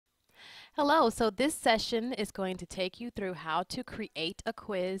Hello, so this session is going to take you through how to create a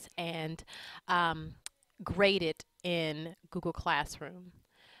quiz and um, grade it in Google Classroom.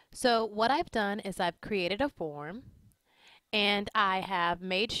 So what I've done is I've created a form and I have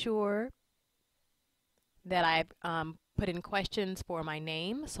made sure that I've put in questions for my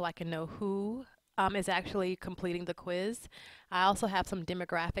name so I can know who is actually completing the quiz. I also have some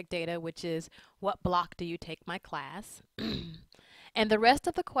demographic data, which is what block do you take my class? And the rest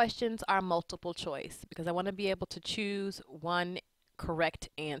of the questions are multiple choice because I want to be able to choose one correct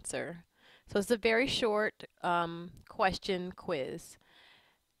answer. So it's a very short question quiz.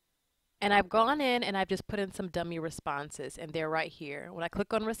 And I've gone in and I've just put in some dummy responses, and they're right here. When I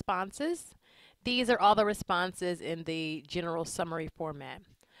click on responses, these are all the responses in the general summary format.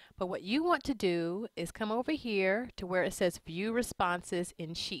 But what you want to do is come over here to where it says View Responses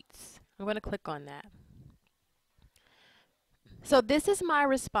in Sheets. I'm going to click on that. So this is my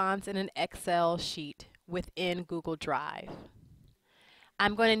response in an Excel sheet within Google Drive.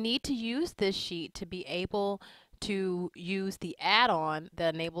 I'm going to need to use this sheet to be able to use the add-on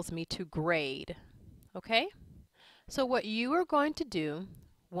that enables me to grade. Okay? So what you are going to do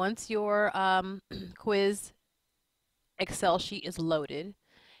once your quiz Excel sheet is loaded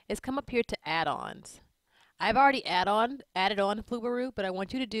is come up here to add-ons. I've already added on Flubaroo, but I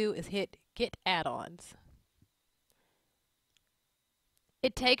want you to do is hit Get Add-ons.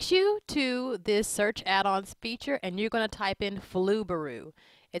 It takes you to this search add-ons feature and you're going to type in Flubaroo.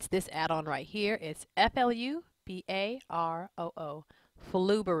 It's this add-on right here. It's F-L-U-B-A-R-O-O,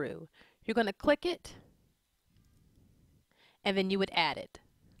 Flubaroo. You're going to click it and then you would add it.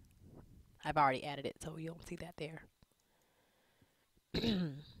 I've already added it, so you don't see that there.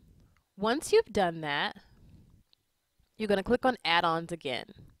 Once you've done that, you're going to click on add-ons again.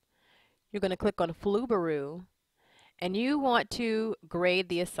 You're going to click on Flubaroo and you want to grade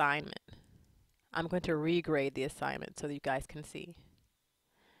the assignment. I'm going to regrade the assignment so that you guys can see.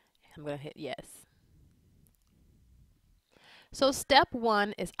 I'm going to hit yes. So step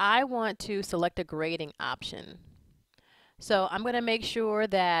one is I want to select a grading option. So I'm going to make sure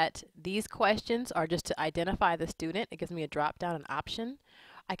that these questions are just to identify the student. It gives me a drop down an option.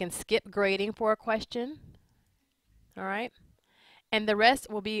 I can skip grading for a question. All right. And the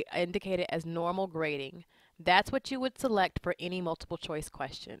rest will be indicated as normal grading. That's what you would select for any multiple choice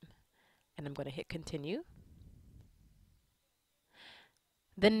question. And I'm going to hit continue.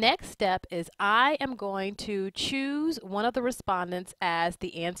 The next step is I am going to choose one of the respondents as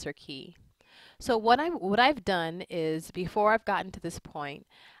the answer key. So what I've done is before I've gotten to this point,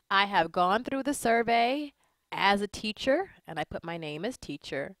 I have gone through the survey as a teacher and I put my name as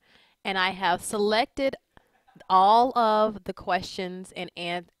teacher and I have selected all of the questions and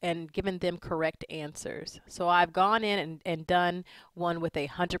given them correct answers. So I've gone in and done one with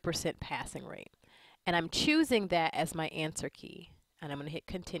 100% passing rate. And I'm choosing that as my answer key. And I'm going to hit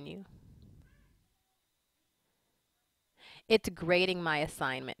continue. It's grading my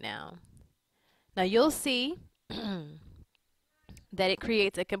assignment now. Now you'll see that it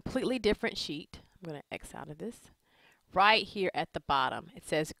creates a completely different sheet. I'm going to X out of this. Right here at the bottom, it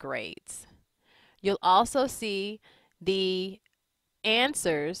says grades. You'll also see the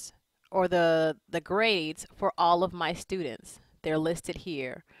answers or the grades for all of my students. They're listed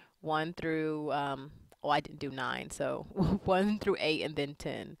here, 1 through, oh, I didn't do 9, so 1 through 8 and then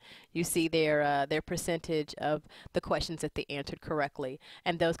 10. You see their percentage of the questions that they answered correctly,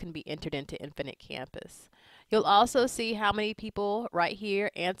 and those can be entered into Infinite Campus. You'll also see how many people right here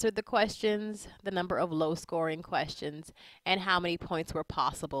answered the questions, the number of low scoring questions, and how many points were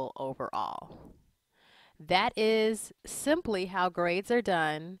possible overall. That is simply how grades are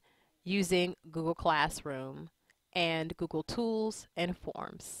done using Google Classroom and Google Tools and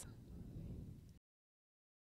Forms.